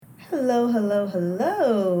Hello, hello,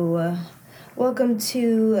 hello. Welcome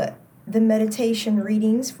to the meditation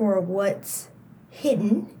readings for What's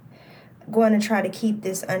Hidden. Going to try to keep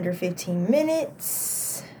this under 15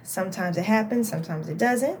 minutes. Sometimes it happens, sometimes it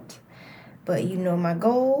doesn't. But you know my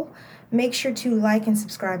goal. Make sure to like and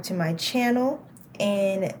subscribe to my channel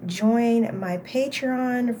and join my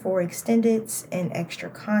Patreon for extendeds and extra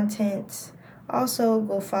content. Also,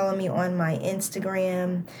 go follow me on my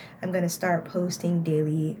Instagram. I'm going to start posting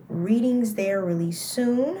daily readings there really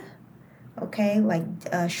soon. Okay, like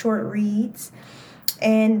short reads.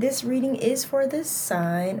 And this reading is for the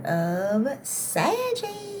sign of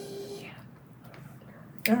Sagittarius.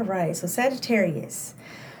 All right, so Sagittarius.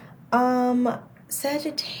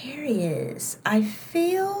 Sagittarius, I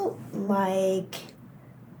feel like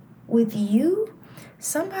with you,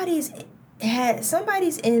 somebody's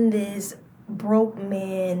in this broke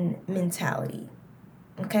man mentality.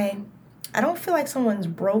 Okay? I don't feel like someone's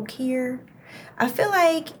broke here. I feel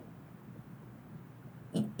like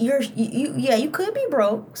you could be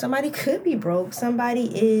broke. Somebody could be broke.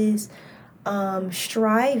 Somebody is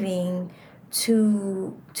striving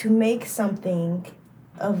to make something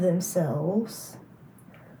of themselves.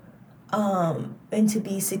 And to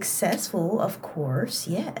be successful, of course,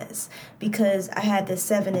 yes. Because I had the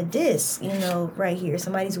 7 of discs, right here.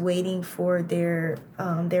 Somebody's waiting for their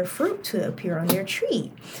fruit to appear on their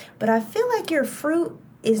tree. But I feel like your fruit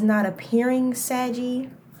is not appearing, Saggy,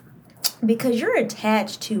 because you're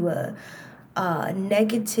attached to a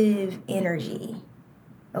negative energy.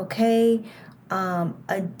 Okay?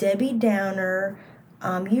 A Debbie Downer.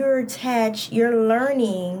 You're attached, you're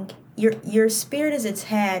learning. Your spirit is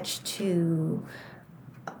attached to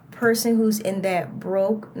a person who's in that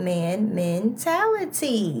broke man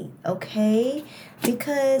mentality, okay?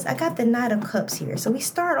 Because I got the Knight of Cups here. So we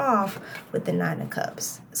start off with the Nine of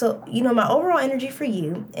Cups. So, my overall energy for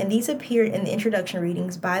you, and these appeared in the introduction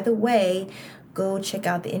readings. By the way, go check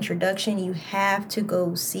out the introduction. You have to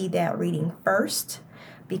go see that reading first,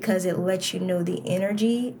 because it lets you know the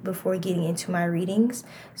energy before getting into my readings.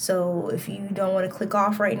 So if you don't want to click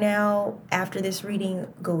off right now, after this reading,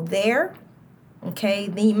 go there. Okay,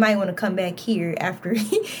 then you might want to come back here after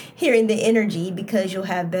hearing the energy, because you'll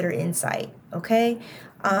have better insight. Okay,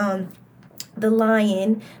 the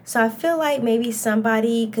Lion. So I feel like maybe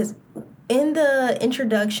somebody, because in the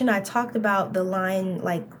introduction, I talked about the lion,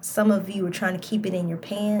 like some of you were trying to keep it in your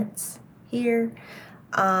pants here.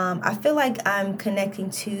 I feel like I'm connecting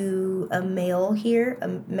to a male here, a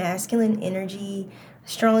masculine energy.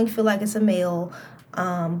 Strongly feel like it's a male,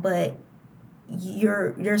 but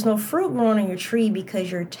there's no fruit growing on your tree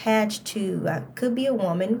because you're attached to, could be a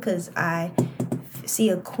woman, because I see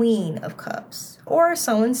a Queen of Cups, or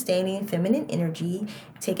someone standing in feminine energy.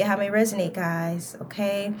 Take it how it may resonate, guys,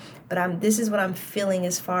 okay? But this is what I'm feeling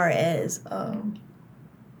as far as, I'm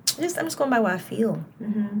just going by what I feel.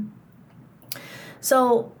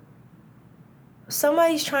 So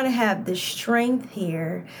somebody's trying to have the strength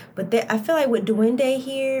here, but I feel like with Duende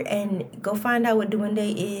here, and go find out what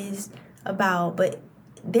Duende is about, but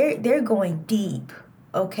they're going deep,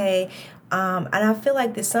 okay? And I feel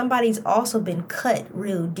like that somebody's also been cut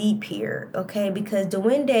real deep here, okay? Because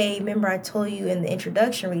Duende, remember I told you in the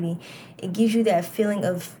introduction reading, it gives you that feeling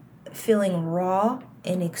of feeling raw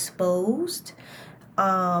and exposed.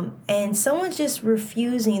 And someone's just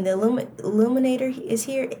refusing. The illuminator is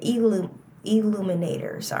here.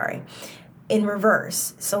 Illuminator, sorry, in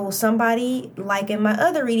reverse. So somebody, like in my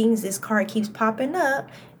other readings, this card keeps popping up,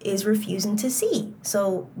 is refusing to see.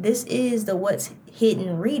 So this is the What's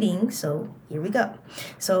Hidden reading. So here we go.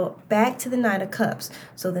 So back to the Knight of Cups.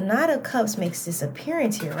 So the Knight of Cups makes this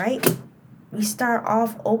appearance here, right? We start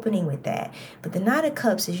off opening with that. But the Knight of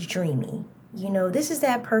Cups is dreamy. This is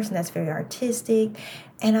that person that's very artistic,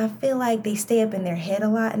 and I feel like they stay up in their head a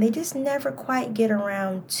lot, and they just never quite get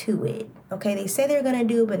around to it, okay? They say they're going to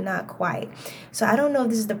do it, but not quite. So I don't know if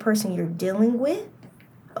this is the person you're dealing with,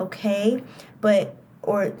 okay?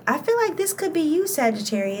 Or I feel like this could be you,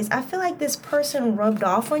 Sagittarius. I feel like this person rubbed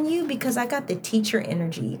off on you, because I got the teacher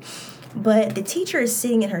energy. But the teacher is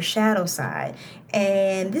sitting in her shadow side,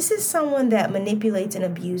 and this is someone that manipulates and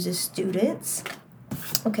abuses students.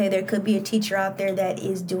 Okay, there could be a teacher out there that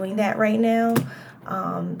is doing that right now.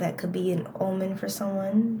 That could be an omen for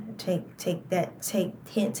someone. Take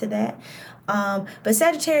hint to that. But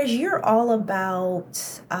Sagittarius, you're all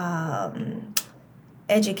about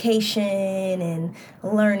education and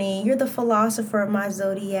learning. You're the philosopher of my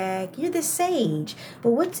zodiac. You're the sage.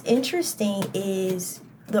 But what's interesting is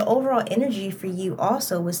the overall energy for you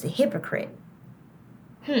also was the hypocrite.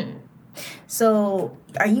 So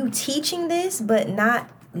are you teaching this but not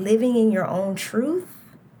living in your own truth?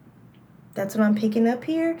 That's what I'm picking up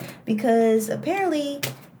here, because apparently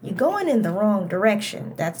you're going in the wrong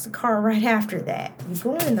direction. That's the card right after that. You're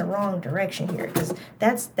going in the wrong direction here, because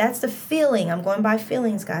that's the feeling. I'm going by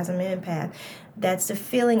feelings, guys. I'm an empath. That's the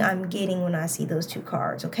feeling I'm getting when I see those two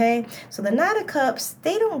cards, okay? So the Knight of Cups,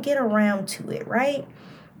 they don't get around to it, right?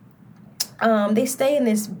 They stay in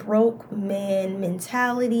this broke man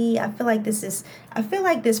mentality. I feel like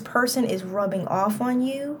this person is rubbing off on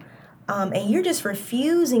you. And you're just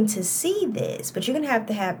refusing to see this, but you're going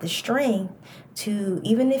to have the strength to,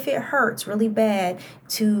 even if it hurts really bad,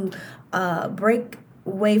 to break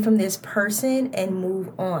away from this person and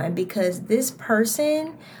move on, because this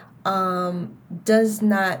person does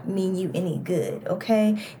not mean you any good,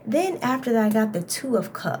 okay? Then after that, I got the Two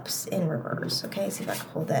of Cups in reverse, okay? See if I can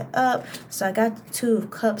hold that up. So I got the Two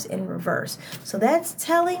of Cups in reverse. So that's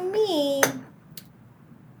telling me,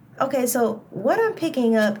 okay, so what I'm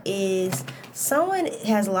picking up is someone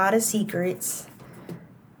has a lot of secrets,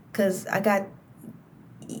 because I got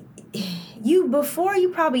you before. You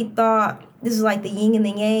probably thought this is like the yin and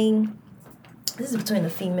the yang. This is between a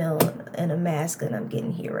female and a masculine I'm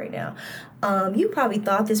getting here right now. You probably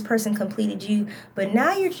thought this person completed you, but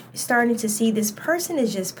now you're starting to see this person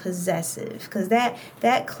is just possessive, because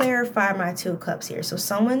that clarified my Two of Cups here. So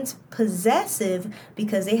someone's possessive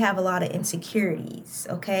because they have a lot of insecurities,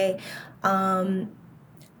 okay? I'm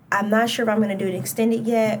not sure if I'm going to do it extended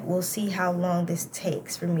yet. We'll see how long this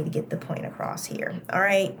takes for me to get the point across here. All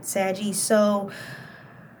right, Saggy. So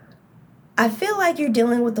I feel like you're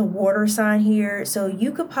dealing with a water sign here, so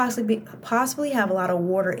you could possibly have a lot of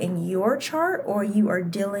water in your chart, or you are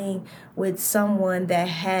dealing with someone that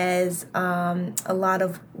has a lot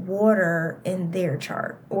of water in their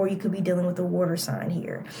chart, or you could be dealing with a water sign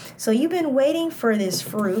here. So you've been waiting for this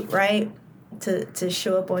fruit, right, to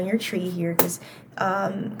show up on your tree here, because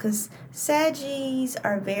Saggies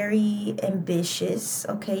are very ambitious,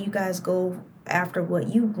 okay? You guys go after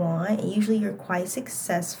what you want, and usually you're quite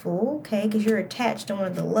successful, okay, because you're attached to one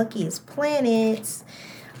of the luckiest planets.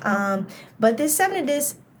 But this Seven of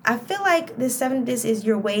Discs, I feel like this Seven of Discs is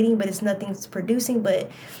you're waiting, but it's nothing's producing,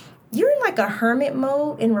 but you're in like a hermit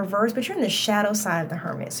mode in reverse, but you're in the shadow side of the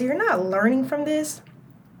hermit, so you're not learning from this.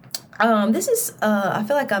 This is, I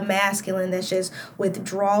feel like a masculine that's just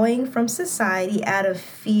withdrawing from society out of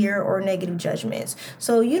fear or negative judgments.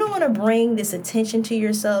 So you don't want to bring this attention to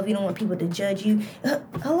yourself. You don't want people to judge you.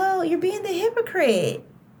 Hello, you're being the hypocrite.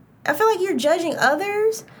 I feel like you're judging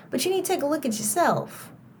others, but you need to take a look at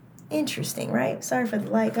yourself. Interesting, right? Sorry for the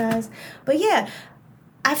light, guys. But yeah,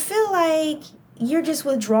 I feel like you're just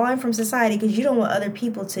withdrawing from society because you don't want other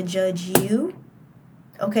people to judge you.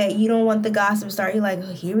 Okay, you don't want the gossip start. You're like,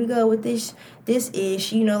 oh, here we go with this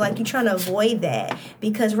ish, like you're trying to avoid that,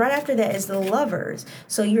 because right after that is the Lovers.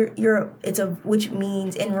 So which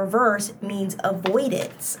means in reverse means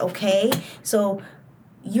avoidance. Okay, so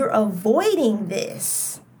you're avoiding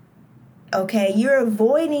this. Okay,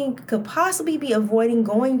 could possibly be avoiding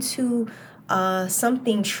going to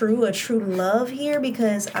something true, a true love here,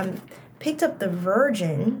 because I'm picked up the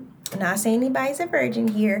Virgin. Not saying anybody's a virgin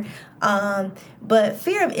here, but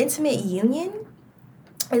fear of intimate union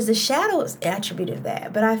is the shadow attribute of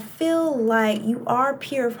that. But I feel like you are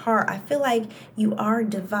pure of heart. I feel like you are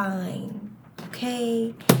divine,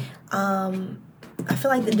 okay? I feel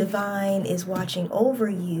like the divine is watching over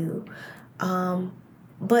you,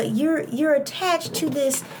 but you're attached to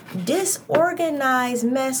this disorganized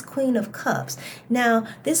mess, Queen of Cups. Now,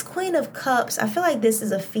 this Queen of Cups, I feel like this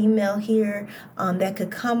is a female here that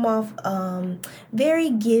could come off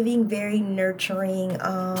very giving, very nurturing,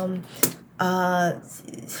 but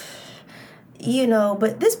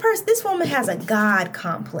this woman has a God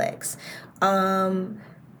complex. The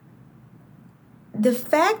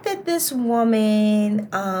fact that this woman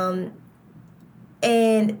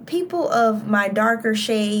and people of my darker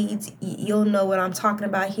shades, you'll know what I'm talking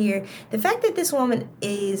about here. The fact that this woman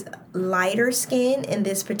is lighter skinned in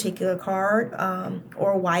this particular card,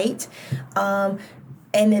 or white, and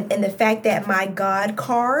the fact that my God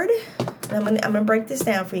card, I'm gonna break this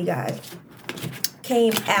down for you guys,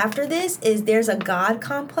 came after this, is there's a God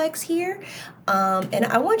complex here, and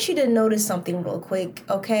I want you to notice something real quick,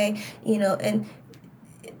 okay?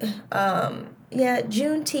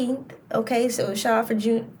 Juneteenth. Okay, so shout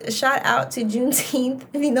out to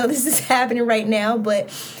Juneteenth. This is happening right now, but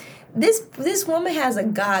this woman has a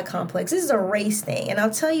God complex. This is a race thing, and I'll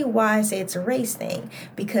tell you why I say it's a race thing,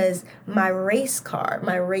 because my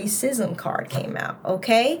racism card came out.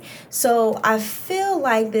 Okay, so I feel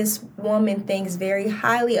like this woman thinks very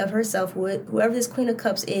highly of herself, whoever this Queen of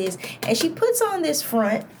Cups is, and she puts on this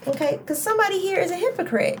front. Okay, because somebody here is a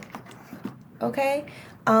hypocrite. Okay.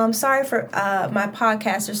 Sorry for my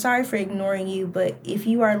podcaster. Sorry for ignoring you, but if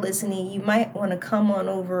you are listening, you might want to come on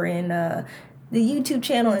over and the YouTube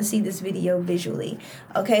channel and see this video visually.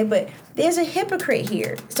 Okay, but there's a hypocrite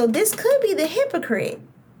here. So this could be the hypocrite.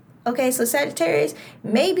 Okay, so Sagittarius,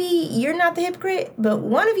 maybe you're not the hypocrite, but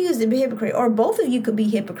one of you is the hypocrite, or both of you could be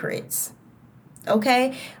hypocrites.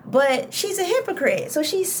 Okay, but she's a hypocrite. So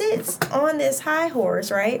she sits on this high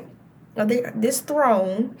horse, right? This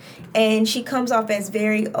throne, and she comes off as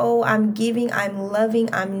very, oh, I'm giving, I'm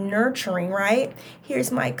loving, I'm nurturing, right?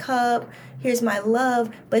 Here's my cup, here's my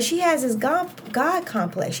love. But she has this God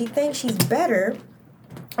complex. She thinks she's better.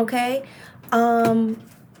 Okay.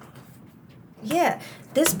 Yeah,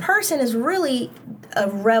 this person is really a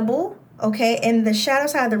rebel. Okay, and the shadow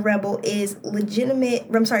side of the rebel is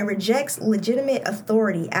rejects legitimate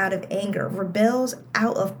authority out of anger, rebels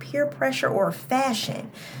out of peer pressure or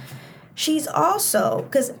fashion. She's also,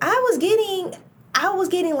 because I was getting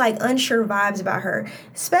like unsure vibes about her,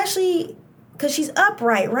 especially because she's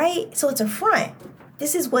upright, right? So it's a front.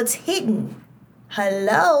 This is what's hidden.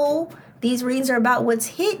 Hello, these readings are about what's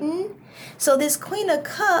hidden. So this Queen of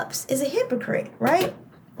Cups is a hypocrite, right?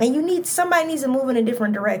 And somebody needs to move in a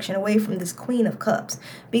different direction away from this Queen of Cups,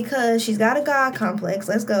 because she's got a God complex.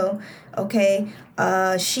 Let's go. Okay.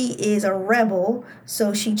 She is a rebel.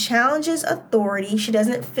 So she challenges authority. She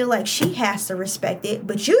doesn't feel like she has to respect it,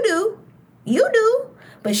 but you do. You do.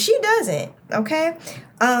 But she doesn't. Okay.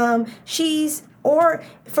 For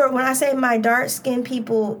when I say my dark skinned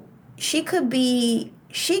people, she could be,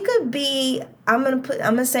 I'm going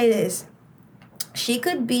to say this. She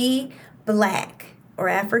could be black or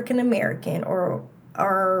African American or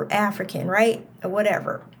African, right? Or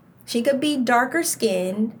whatever. She could be darker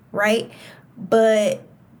skinned, right? But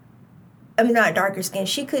not darker skinned.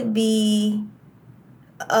 She could be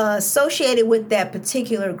associated with that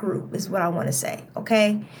particular group is what I want to say,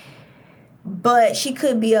 okay? But she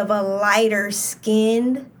could be of a lighter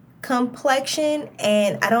skinned complexion,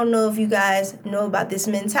 and I don't know if you guys know about this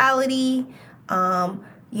mentality,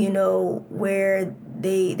 where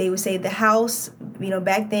they would say the house,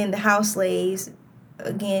 back then the house slaves,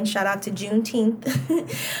 again, shout out to Juneteenth,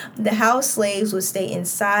 the house slaves would stay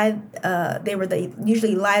inside. They were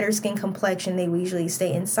usually lighter skin complexion. They would usually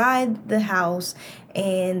stay inside the house,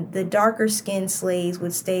 and the darker skinned slaves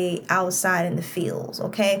would stay outside in the fields.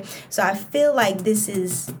 Okay, so I feel like this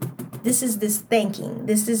is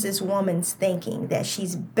this woman's thinking that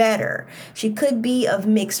she's better. She could be of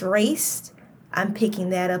mixed race. I'm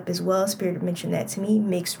picking that up as well. Spirit mentioned that to me,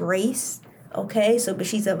 mixed race. Okay, so but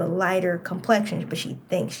she's of a lighter complexion, but she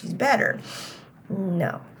thinks she's better.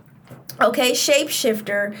 No. Okay,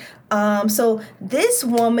 shapeshifter. So this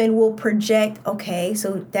woman will project, okay,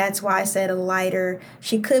 so that's why I said a lighter.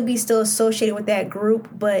 She could be still associated with that group,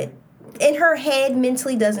 but in her head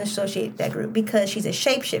mentally doesn't associate that group because she's a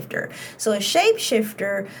shapeshifter. So a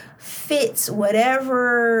shapeshifter fits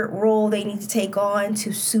whatever role they need to take on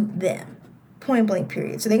to suit them. Point blank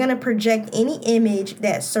period. So they're going to project any image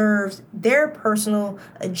that serves their personal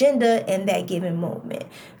agenda in that given moment.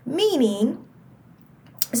 Meaning,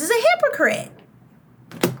 this is a hypocrite.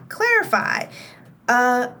 Clarified.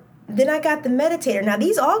 Then I got the meditator. Now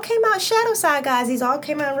these all came out shadow side, guys. These all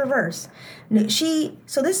came out in reverse.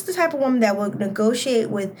 So this is the type of woman that will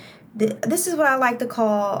negotiate with. This is what I like to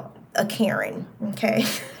call a Karen. Okay.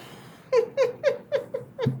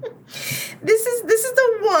 This is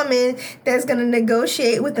the woman that's going to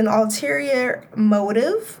negotiate with an ulterior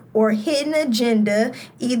motive or hidden agenda,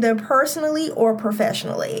 either personally or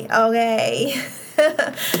professionally. Okay.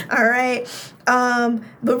 All right.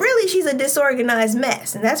 But really, she's a disorganized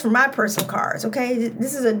mess. And that's for my personal cards. Okay.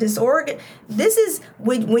 This is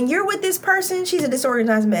when you're with this person, she's a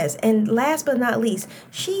disorganized mess. And last but not least,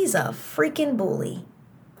 she's a freaking bully.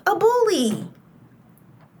 A bully.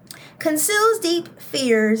 Conceals deep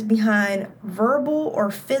fears behind verbal or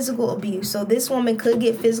physical abuse. So this woman could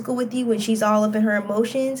get physical with you when she's all up in her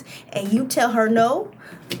emotions and you tell her no.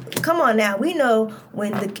 Come on now. We know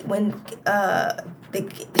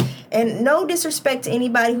and no disrespect to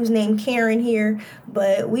anybody who's named Karen here,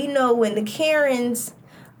 but we know when the Karens,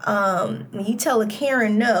 when you tell a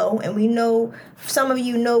Karen no, and we know some of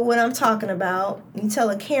you know what I'm talking about. You tell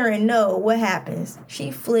a Karen no, what happens? She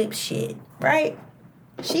flips shit, right?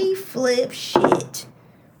 She flips shit.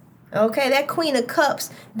 Okay, that Queen of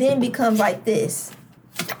Cups then becomes like this.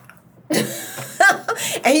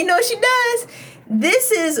 And you know what she does?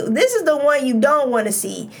 This is the one you don't want to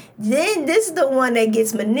see. Then this is the one that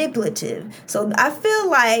gets manipulative. So I feel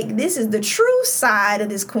like this is the true side of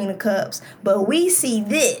this Queen of Cups, but we see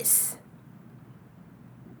this.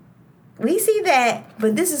 We see that,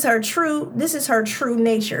 but this is her true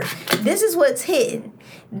nature. This is what's hidden.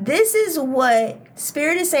 This is what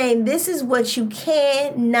Spirit is saying. This is what you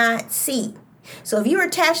cannot see. So if you're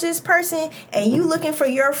attached to this person and you looking for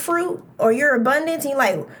your fruit or your abundance, and you're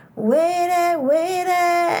like, where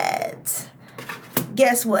that?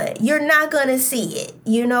 Guess what? You're not going to see it.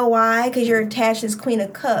 You know why? Because you're attached to this Queen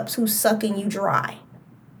of Cups who's sucking you dry.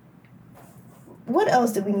 What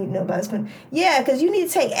else do we need to know about this one? Yeah, because you need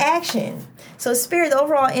to take action. So Spirit, the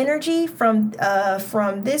overall energy from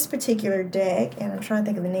this particular deck, and I'm trying to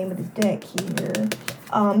think of the name of the deck here.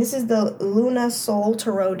 This is the Luna Soul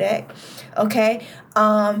Tarot deck. Okay.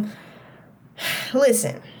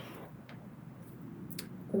 Listen.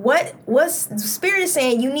 What's Spirit is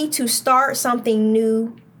saying? You need to start something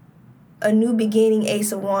new. A new beginning,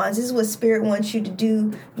 Ace of Wands. This is what Spirit wants you to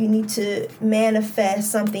do. You need to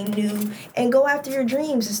manifest something new and go after your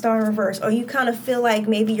dreams and start in reverse. Or you kind of feel like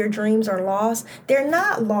maybe your dreams are lost. They're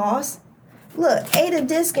not lost. Look, 8 of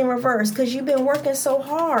Discs in reverse because you've been working so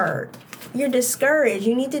hard. You're discouraged.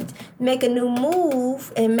 You need to make a new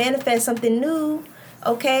move and manifest something new.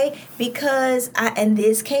 Okay? Because and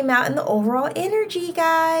this came out in the overall energy,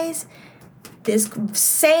 guys. This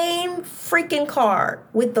same freaking card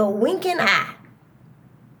with the winking eye.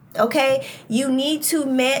 Okay? You need to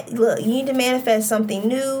manifest something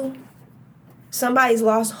new. Somebody's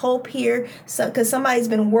lost hope here because somebody's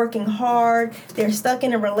been working hard. They're stuck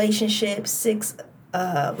in a relationship. Six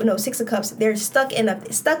of Cups. They're stuck in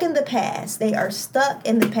the past. They are stuck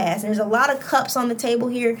in the past. And there's a lot of cups on the table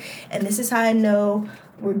here, and this is how I know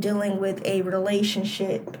we're dealing with a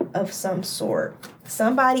relationship of some sort.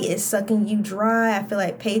 Somebody is sucking you dry. I feel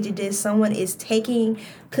like Page of Discs. Someone is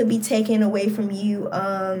could be taking away from you,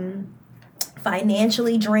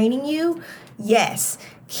 financially draining you. Yes.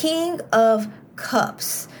 King of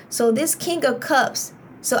Cups. So this King of Cups.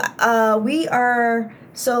 So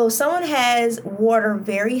someone has water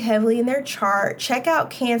very heavily in their chart. Check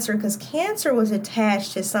out Cancer because Cancer was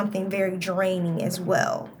attached to something very draining as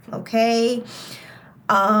well. Okay.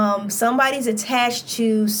 Somebody's attached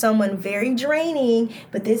to someone very draining,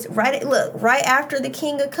 but right after the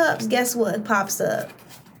King of Cups, guess what pops up?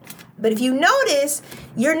 But if you notice,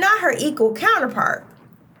 you're not her equal counterpart.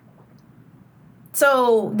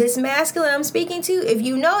 So this masculine I'm speaking to, if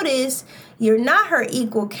you notice, you're not her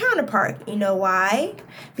equal counterpart. You know why?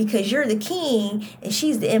 Because you're the king and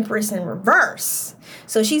she's the empress in reverse.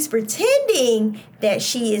 So she's pretending that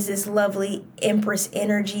she is this lovely empress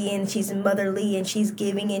energy and she's motherly and she's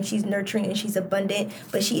giving and she's nurturing and she's abundant,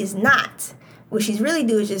 but she is not. What she's really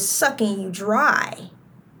doing is just sucking you dry.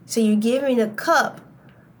 So you're giving a cup.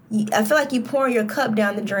 I feel like you pouring your cup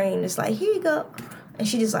down the drain. It's like, here you go. And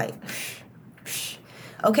she just like...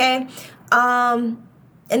 Okay? And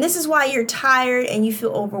this is why you're tired and you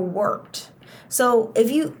feel overworked. So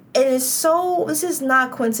this is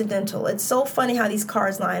not coincidental. It's so funny how these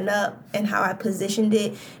cards line up and how I positioned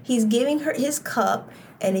it. He's giving her his cup,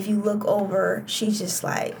 and if you look over, she's just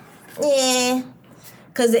like, eh.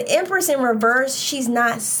 Because the Empress in reverse, she's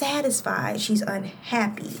not satisfied. She's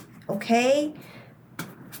unhappy. Okay?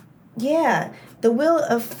 Yeah. The Wheel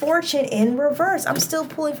of Fortune in reverse. I'm still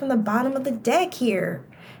pulling from the bottom of the deck here.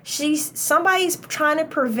 Somebody's trying to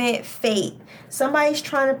prevent fate. Somebody's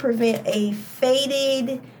trying to prevent a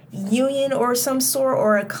fated union or some sort,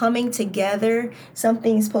 or a coming together.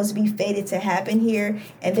 Something's supposed to be fated to happen here,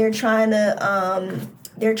 and they're trying to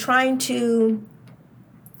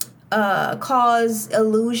cause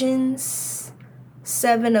illusions.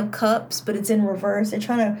 7 of Cups, but it's in reverse. They're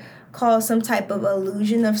trying to cause some type of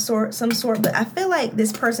illusion of some sort, but I feel like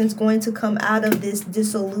this person's going to come out of this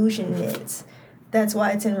disillusionment. That's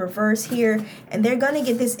why it's in reverse here. And they're going to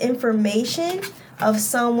get this information of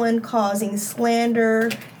someone causing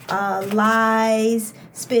slander, lies,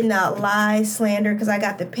 spitting out lies, slander, because I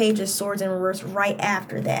got the Page of Swords in reverse right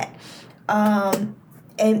after that. And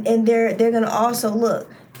they're going to also,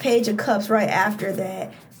 look, Page of Cups right after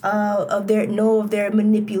that, of their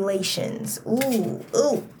manipulations. Ooh,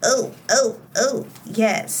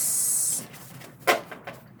 yes.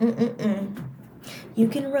 You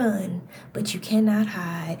can run, but you cannot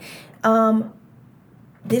hide.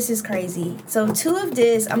 This is crazy. So 2 of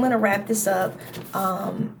Discs, I'm going to wrap this up.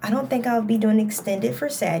 I don't think I'll be doing extended for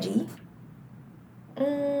Saggy.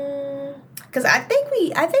 Because I think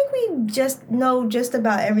we just know just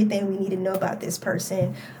about everything we need to know about this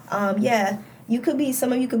person. Yeah,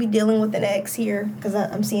 some of you could be dealing with an ex here, because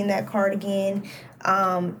I'm seeing that card again.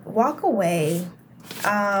 Walk away.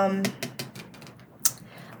 I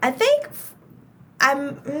think I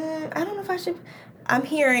don't know if I should. I'm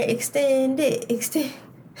hearing extend. I don't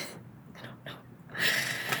know.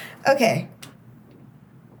 Okay.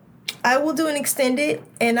 I will do an extended,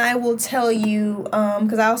 and I will tell you,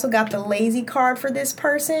 because I also got the lazy card for this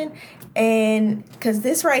person, and because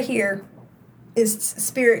this right here is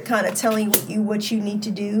spirit kind of telling you what you need to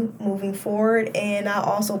do moving forward. And I'll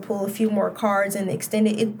also pull a few more cards in the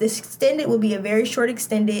extended. This extended will be a very short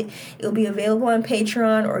extended. It'll be available on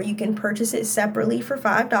Patreon, or you can purchase it separately for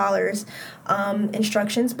 $5.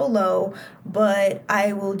 Instructions below, but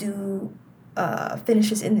I will do finish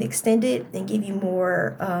this in the extended and give you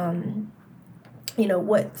more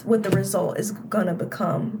what the result is gonna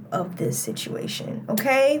become of this situation.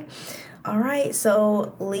 Okay. All right,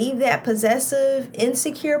 so leave that possessive,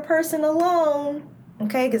 insecure person alone,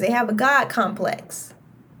 okay? Because they have a God complex.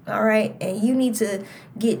 All right, and you need to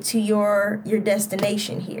get to your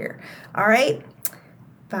destination here. All right,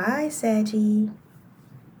 bye, Saggy.